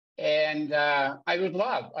 and I would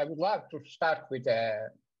love to start with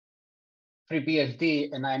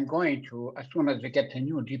FreeBSD, and I'm going to, as soon as we get the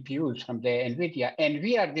new GPUs from the NVIDIA, and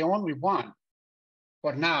we are the only one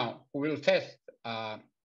for now who will test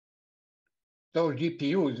those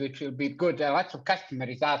GPUs, which will be good. Lots of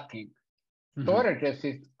customers asking. Storage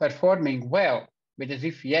is performing well with the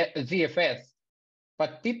ZFS,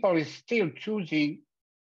 but people is still choosing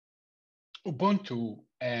Ubuntu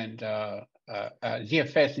and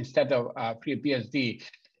ZFS instead of FreeBSD.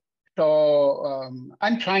 So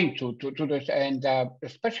I'm trying to do this, and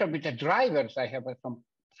especially with the drivers, I have some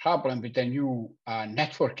problem with the new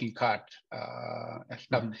networking card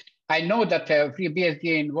stuff. I know that FreeBSD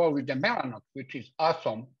involved with the Mellanox, which is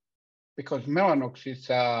awesome, because Mellanox is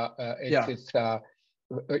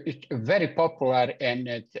it's very popular and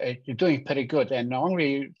it's doing pretty good. And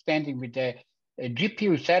only standing with the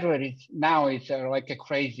GPU server is now is like a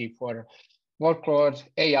crazy for workloads,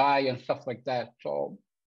 AI, and stuff like that. So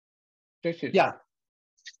this is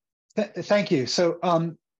Thank you. So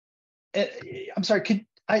I'm sorry.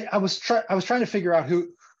 I was trying to figure out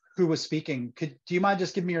who was speaking. Do you mind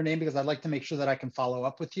just giving me your name, because I'd like to make sure that I can follow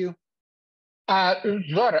up with you?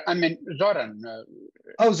 Zoran.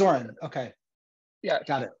 Oh, Zoran. Okay. Yeah.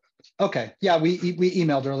 Got it. Okay. Yeah, we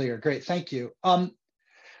emailed earlier. Great. Thank you.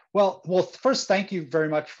 Well, first, thank you very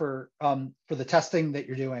much for the testing that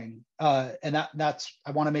you're doing. And that's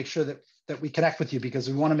I want to make sure that we connect with you, because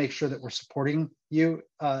we want to make sure that we're supporting you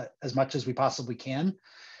as much as we possibly can.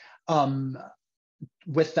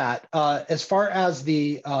 With that, as far as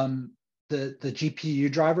the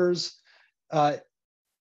GPU drivers,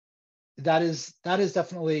 that is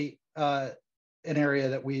definitely an area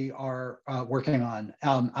that we are working on.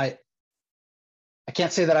 I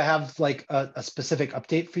can't say that I have like a specific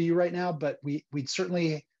update for you right now, but we'd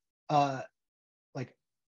certainly like,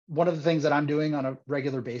 one of the things that I'm doing on a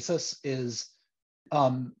regular basis is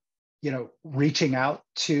reaching out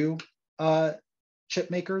to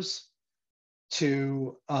chip makers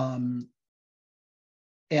to and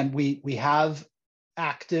we have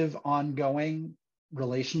active ongoing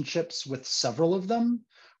relationships with several of them,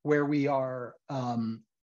 where we are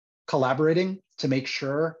collaborating to make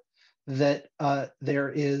sure that there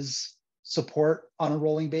is support on a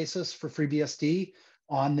rolling basis for FreeBSD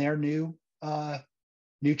on their new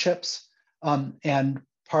chips. And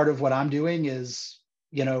part of what I'm doing is,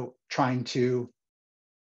 trying to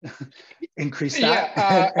increase that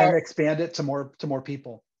and expand it to more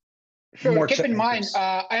people. Sure. Keep in mind,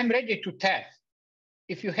 I'm ready to test.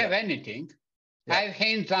 If you have anything, I have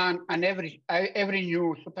hands-on on every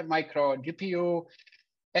new Supermicro GPU,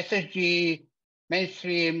 SSG,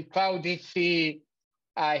 mainstream, cloud DC.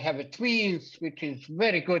 I have a Twins, which is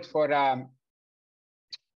very good for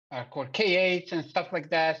K8s and stuff like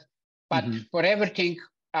that. But for everything,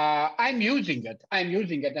 I'm using it. I'm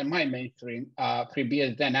using it in my mainstream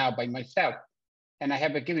FreeBSD now by myself, and I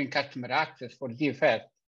have a given customer access for ZFS.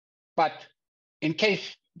 But in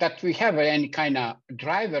case that we have any kind of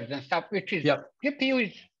drivers and stuff, which is GPU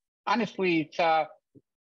is honestly, it's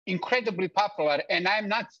incredibly popular, and I'm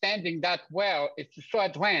not standing that well. It's so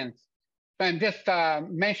advanced. So I'm just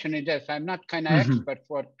mentioning this. I'm not kind of expert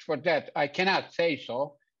for that. I cannot say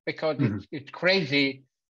so, because it's crazy.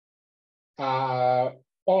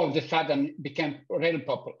 All of a sudden became really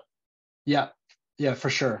popular. Yeah, for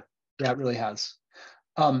sure. Yeah, it really has.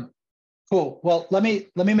 Cool. Well, let me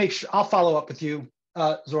make sure I'll follow up with you,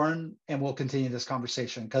 Zoran, and we'll continue this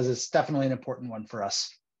conversation, because it's definitely an important one for us.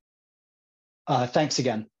 Thanks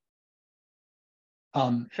again.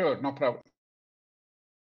 Sure, no problem.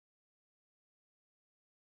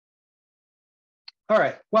 All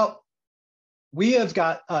right. Well, we have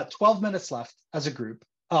got 12 minutes left as a group.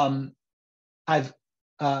 I'm not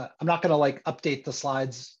going to like update the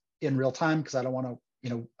slides in real time because I don't want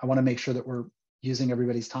to, I want to make sure that we're using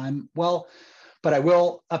everybody's time well, but I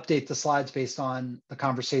will update the slides based on the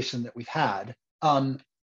conversation that we've had.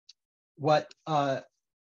 What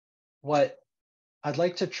I'd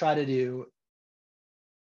like to try to do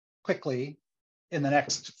quickly in the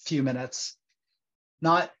next few minutes,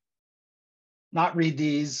 not read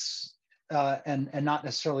these and not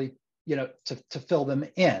necessarily, to fill them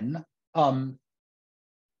in,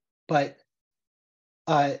 but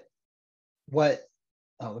let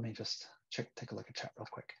me just take a look at chat real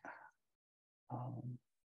quick.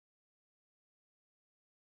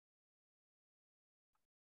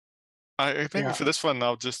 I think for this one,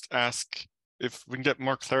 I'll just ask if we can get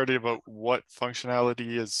more clarity about what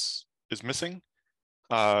functionality is missing.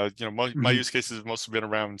 My use cases have mostly been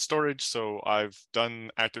around storage. So I've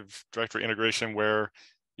done Active Directory integration where,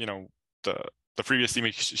 the FreeBSD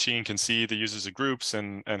machine can see the users of groups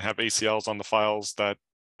and have ACLs on the files that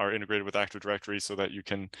are integrated with Active Directory so that you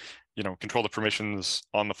can, control the permissions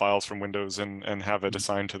on the files from Windows and have it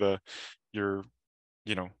assigned to your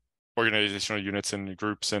organizational units and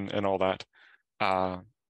groups and all that.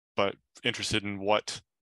 But interested in what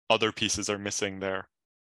other pieces are missing there.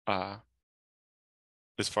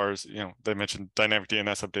 As far as, they mentioned dynamic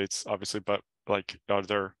DNS updates, obviously, but like, are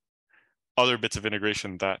there other bits of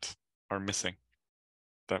integration that are missing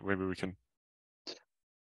that maybe we can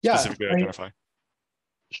specifically identify?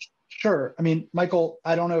 Sure. I mean, Michael,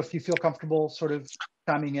 I don't know if you feel comfortable sort of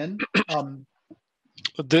chiming in.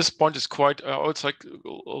 This point is quite, it's like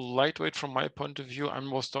lightweight from my point of view.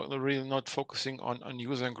 I'm really not focusing on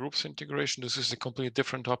user and groups integration. This is a completely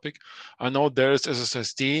different topic. I know there is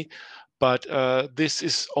SSSD, but this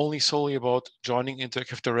is only solely about joining into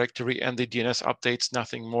Active Directory and the DNS updates,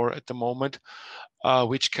 nothing more at the moment,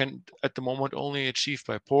 which can at the moment only achieve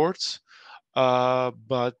by ports.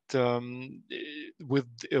 But with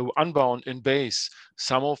Unbound in base,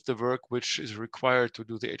 some of the work which is required to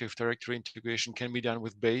do the Active Directory integration can be done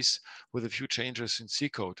with base with a few changes in C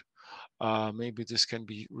code. Maybe this can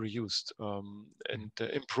be reused and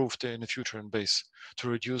improved in the future in base to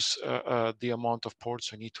reduce the amount of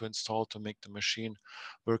ports you need to install to make the machine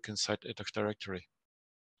work inside Active Directory.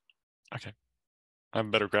 Okay, I have a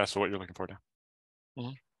better grasp of what you're looking for now.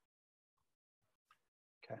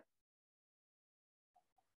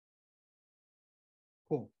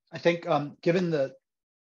 Cool. I think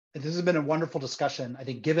this has been a wonderful discussion. I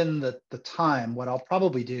think given the time, what I'll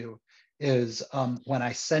probably do is when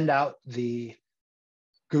I send out the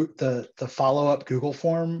follow-up Google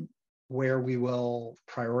form where we will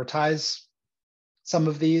prioritize some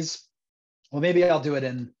of these, well, maybe I'll do it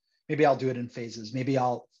in phases. Maybe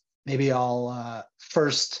I'll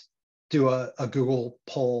first do a Google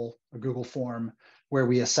poll, a Google form where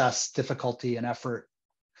we assess difficulty and effort.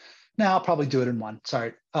 Now I'll probably do it in one.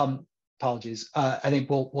 Sorry, apologies. I think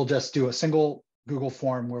we'll just do a single Google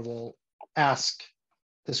form where we'll ask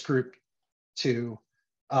this group to,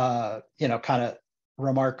 kind of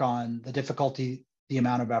remark on the difficulty, the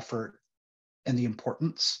amount of effort, and the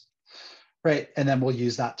importance, right? And then we'll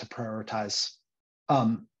use that to prioritize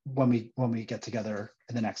when we get together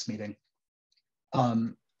in the next meeting.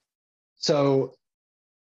 So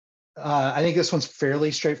I think this one's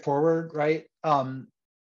fairly straightforward, right?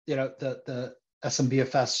 The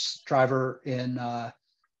SMBFS driver in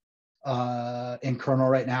kernel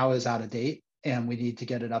right now is out of date, and we need to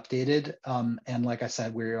get it updated. And like I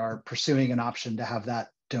said, we are pursuing an option to have that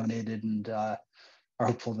donated, and are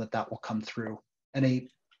hopeful that will come through. Any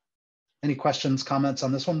questions, comments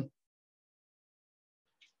on this one?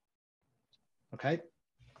 Okay.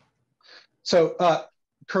 So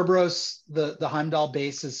Kerberos, the Heimdall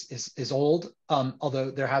base is old,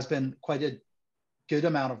 although there has been quite a good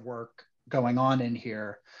amount of work going on in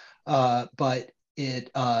here, but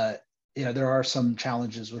there are some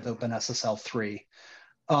challenges with OpenSSL 3.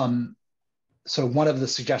 So one of the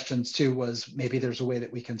suggestions too was maybe there's a way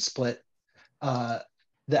that we can split the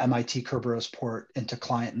MIT Kerberos port into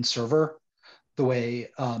client and server, the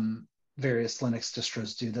way various Linux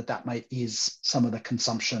distros do. That might ease some of the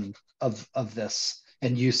consumption of this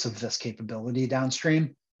and use of this capability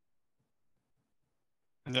downstream.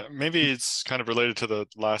 Yeah, maybe it's kind of related to the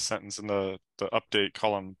last sentence in the update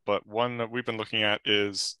column, but one that we've been looking at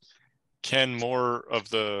is, can more of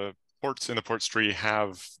the ports in the ports tree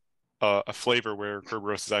have a flavor where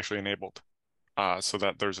Kerberos is actually enabled, so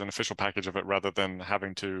that there's an official package of it rather than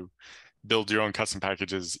having to build your own custom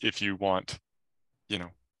packages if you want,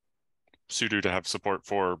 sudo to have support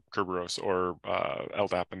for Kerberos or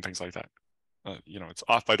LDAP and things like that. it's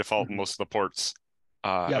off by default in most of the ports,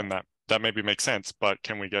 and that maybe makes sense. But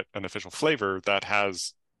can we get an official flavor that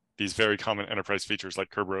has these very common enterprise features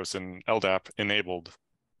like Kerberos and LDAP enabled,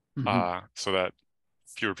 so that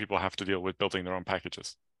fewer people have to deal with building their own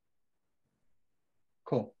packages?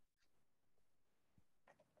 Cool.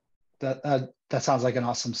 That sounds like an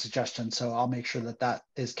awesome suggestion. So I'll make sure that that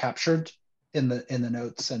is captured in the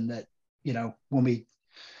notes, and that when we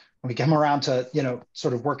come around to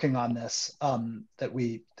sort of working on this, that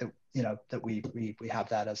we have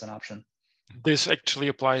that as an option. This actually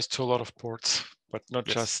applies to a lot of ports, but not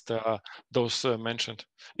just those mentioned.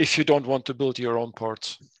 If you don't want to build your own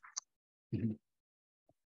ports.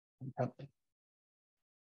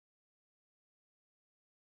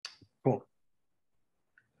 Cool.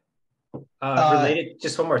 Related,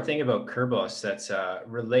 just one more thing about Kerberos that's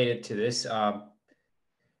related to this.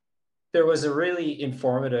 There was a really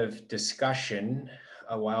informative discussion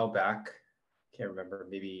a while back. Can't remember,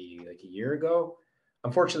 maybe like a year ago.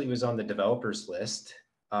 Unfortunately, it was on the developers list,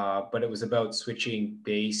 but it was about switching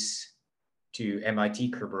base to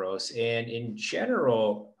MIT Kerberos. And in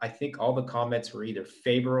general, I think all the comments were either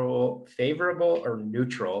favorable or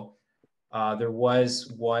neutral. There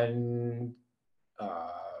was one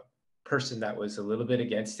person that was a little bit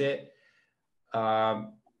against it,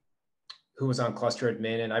 who was on cluster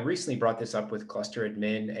admin. And I recently brought this up with cluster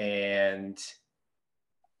admin, and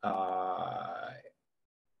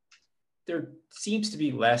there seems to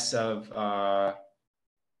be less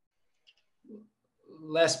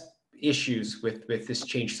issues with this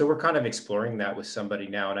change. So we're kind of exploring that with somebody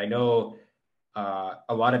now. And I know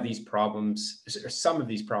a lot of these problems, or some of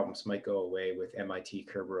these problems, might go away with MIT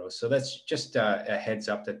Kerberos. So that's just a heads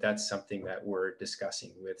up that that's something that we're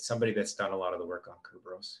discussing with somebody that's done a lot of the work on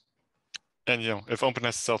Kerberos. And if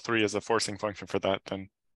OpenSSL 3 is a forcing function for that, then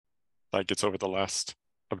that gets over the last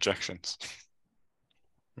objections.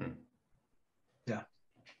 Yeah.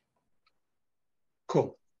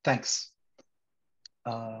 Cool. Thanks.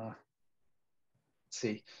 Let's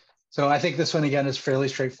see. So I think this one again is fairly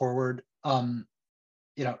straightforward. Not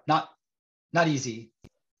easy,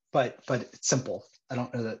 but it's simple. I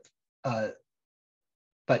don't know that,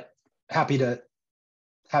 but happy to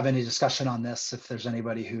have any discussion on this if there's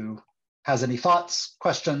anybody who has any thoughts,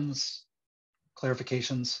 questions,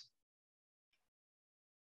 clarifications.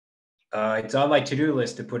 It's on my to-do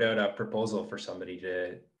list to put out a proposal for somebody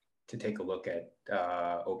to take a look at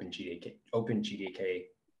JDK,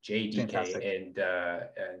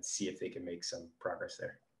 and see if they can make some progress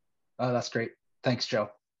there. Oh, that's great. Thanks,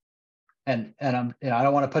 Joe. And I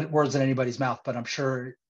don't want to put words in anybody's mouth, but I'm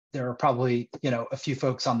sure there are probably a few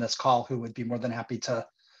folks on this call who would be more than happy to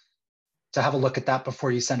have a look at that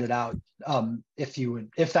before you send it out,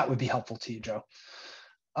 if that would be helpful to you, Joe.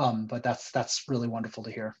 But that's really wonderful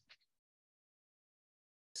to hear.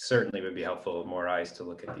 Certainly would be helpful. More eyes to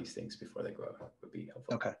look at these things before they go out would be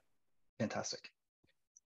helpful. Okay, fantastic.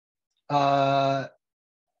 So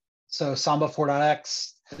Samba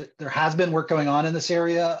 4.x, there has been work going on in this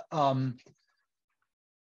area. Yeah,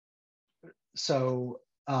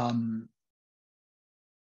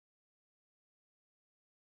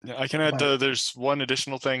 I can add, there's one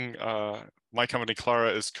additional thing. My company,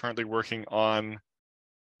 Clara, is currently working on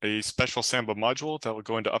a special Samba module that will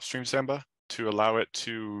go into upstream Samba to allow it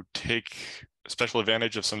to take special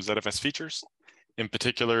advantage of some ZFS features. In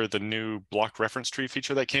particular, the new block reference tree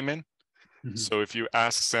feature that came in. So if you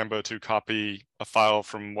ask Samba to copy a file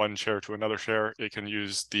from one share to another share, it can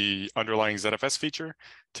use the underlying ZFS feature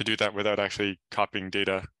to do that without actually copying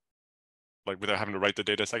data, like without having to write the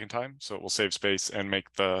data a second time. So it will save space and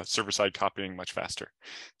make the server-side copying much faster,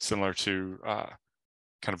 similar to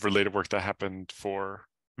kind of related work that happened for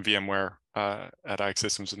VMware at IX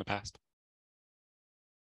Systems in the past.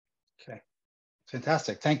 Okay,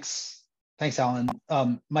 fantastic. Thanks, Alan.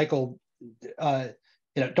 Michael,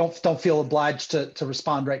 don't feel obliged to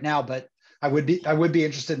respond right now, but I would be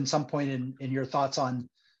interested in some point in your thoughts on,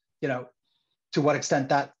 to what extent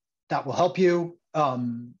that will help you,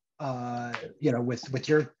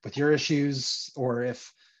 with your issues, or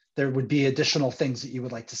if there would be additional things that you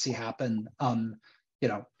would like to see happen, in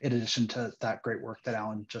addition to that great work that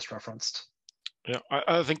Alan just referenced. Yeah,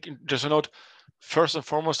 I think just a note. First and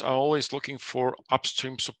foremost, I'm always looking for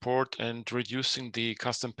upstream support and reducing the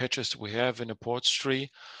custom patches we have in a ports tree,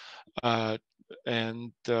 and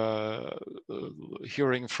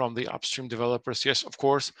hearing from the upstream developers. Yes, of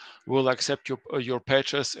course, we'll accept your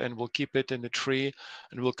patches and we'll keep it in the tree,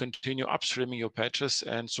 and we'll continue upstreaming your patches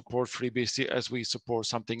and support FreeBSD as we support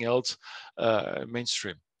something else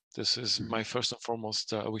mainstream. This is my first and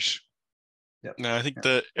foremost wish. Yep. Now, I think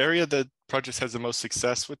the area that projects has the most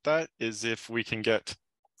success with that is if we can get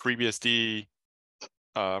FreeBSD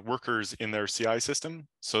workers in their CI system,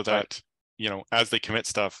 so that as they commit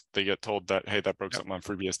stuff, they get told that, hey, that broke something on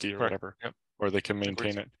FreeBSD or whatever, or they can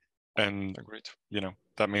maintain it. And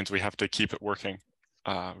that means we have to keep it working,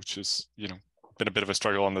 which is been a bit of a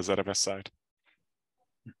struggle on the ZFS side.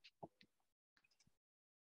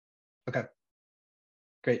 Okay,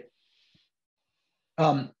 great.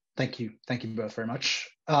 Thank you both very much.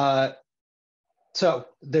 So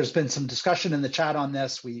there's been some discussion in the chat on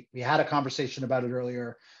this. We had a conversation about it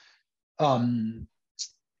earlier. I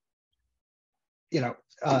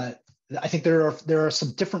think there are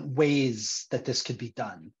some different ways that this could be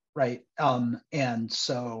done, right? And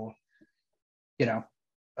so,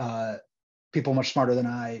 people much smarter than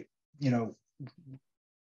I,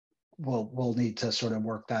 we'll need to sort of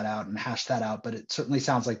work that out and hash that out. But it certainly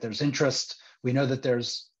sounds like there's interest. We know that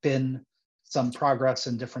there's been some progress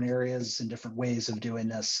in different areas and different ways of doing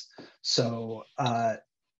this. So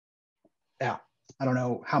yeah, I don't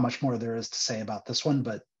know how much more there is to say about this one,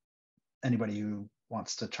 but anybody who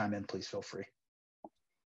wants to chime in, please feel free.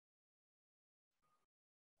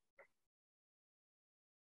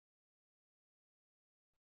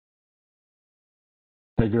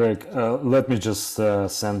 Hey Greg, let me just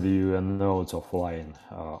send you a note offline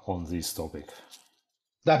on this topic.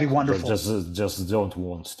 That'd be wonderful. Just don't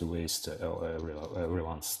want to waste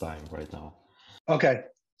everyone's time right now. Okay,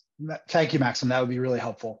 thank you, Maxim. That would be really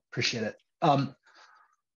helpful. Appreciate it.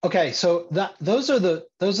 Okay, so those are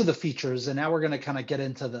the features, and now we're going to kind of get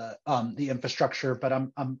into the infrastructure. But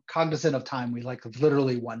I'm cognizant of time. We like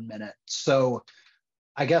literally 1 minute, so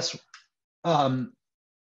I guess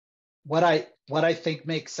what I think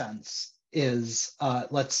makes sense is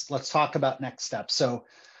let's talk about next steps. So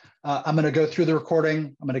I'm going to go through the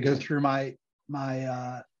recording. I'm going to go through my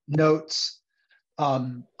notes.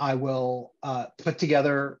 I will put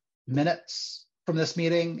together minutes from this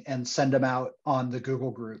meeting and send them out on the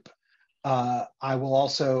Google group. I will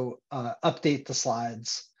also update the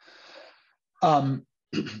slides. Then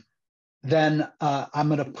I'm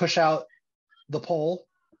going to push out the poll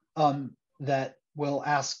that will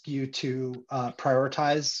ask you to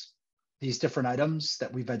prioritize these different items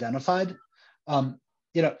that we've identified.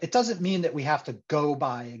 It doesn't mean that we have to go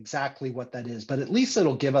by exactly what that is, but at least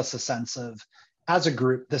it'll give us a sense of, as a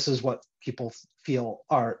group, this is what people feel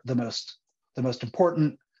are the most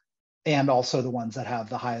important, and also the ones that have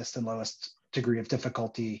the highest and lowest degree of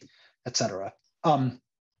difficulty, et cetera. I'll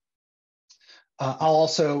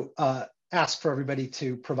also ask for everybody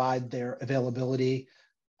to provide their availability.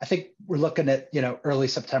 I think we're looking at early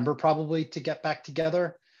September probably to get back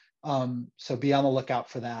together. So be on the lookout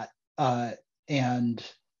for that. Yeah,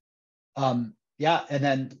 and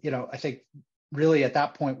then I think really at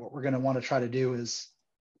that point what we're going to want to try to do is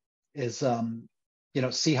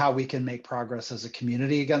see how we can make progress as a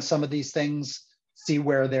community against some of these things, see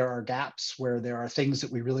where there are gaps, where there are things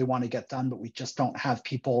that we really want to get done, but we just don't have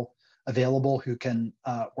people available who can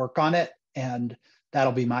work on it. And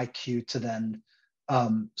that'll be my cue to then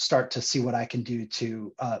start to see what I can do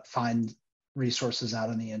to find resources out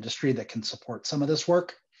in the industry that can support some of this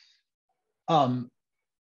work.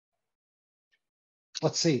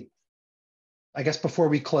 Let's see. I guess before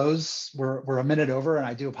we close, we're a minute over, and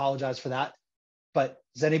I do apologize for that. But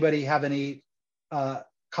does anybody have any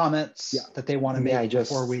comments that they want to make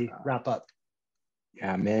before we wrap up?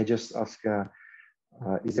 Yeah, may I just ask,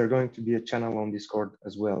 is there going to be a channel on Discord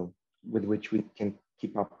as well with which we can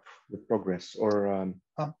keep up with progress, or on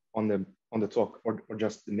the talk, or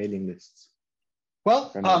just the mailing lists?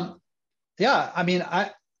 Well, yeah, I mean,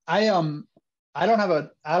 I don't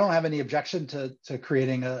have any objection to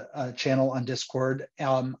creating a channel on Discord.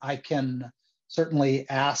 I can certainly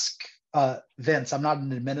ask Vince. I'm not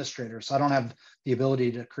an administrator, so I don't have the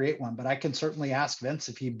ability to create one, but I can certainly ask Vince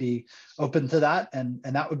if he'd be open to that, and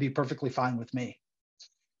that would be perfectly fine with me.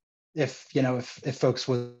 If folks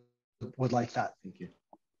would like that. Thank you.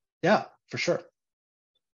 Yeah, for sure.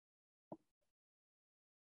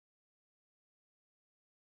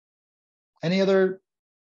 Any other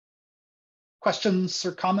questions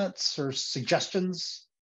or comments or suggestions?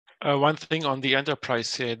 One thing on the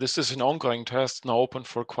enterprise here, this is an ongoing test now open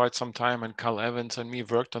for quite some time, and Kyle Evans and me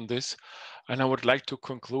worked on this. And I would like to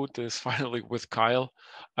conclude this finally with Kyle.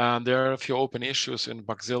 There are a few open issues in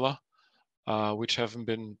Bugzilla, which haven't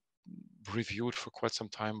been reviewed for quite some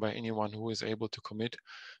time by anyone who is able to commit.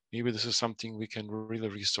 Maybe this is something we can really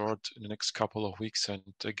resort in the next couple of weeks and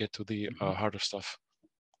get to the harder stuff.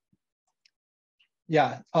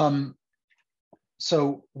 Yeah.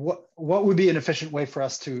 So what would be an efficient way for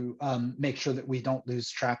us to make sure that we don't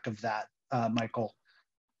lose track of that? Michael?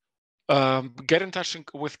 Get in touch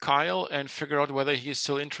with Kyle and figure out whether he's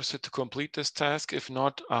still interested to complete this task. If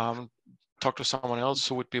not, talk to someone else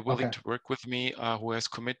who would be willing to work with me, who has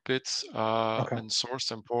commit bits and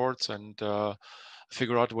source and ports, and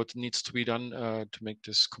figure out what needs to be done to make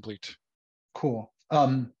this complete. Cool.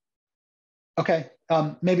 Okay.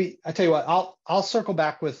 Maybe I tell you what, I'll circle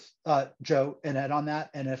back with Joe and Ed on that,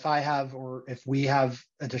 and if I have, or if we have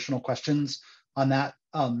additional questions on that,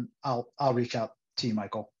 I'll reach out to you,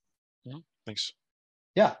 Michael. Thanks.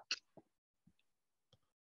 Yeah.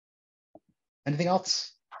 Anything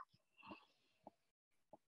else?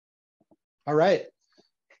 All right.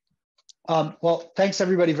 Well, thanks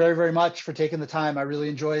everybody very, very much for taking the time. I really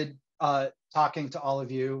enjoyed talking to all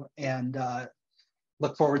of you, and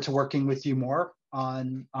look forward to working with you more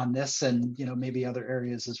on this and maybe other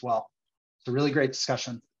areas as well. It's a really great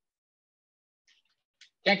discussion.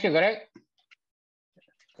 Thank you, Greg.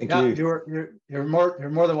 Thank you. You're more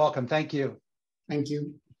than welcome. Thank you. Thank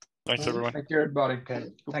you. Thanks, everyone. Thank you, everybody. Okay.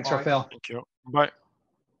 Thanks, Rafael. Thank you. Bye.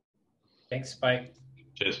 Thanks. Bye.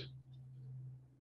 Cheers.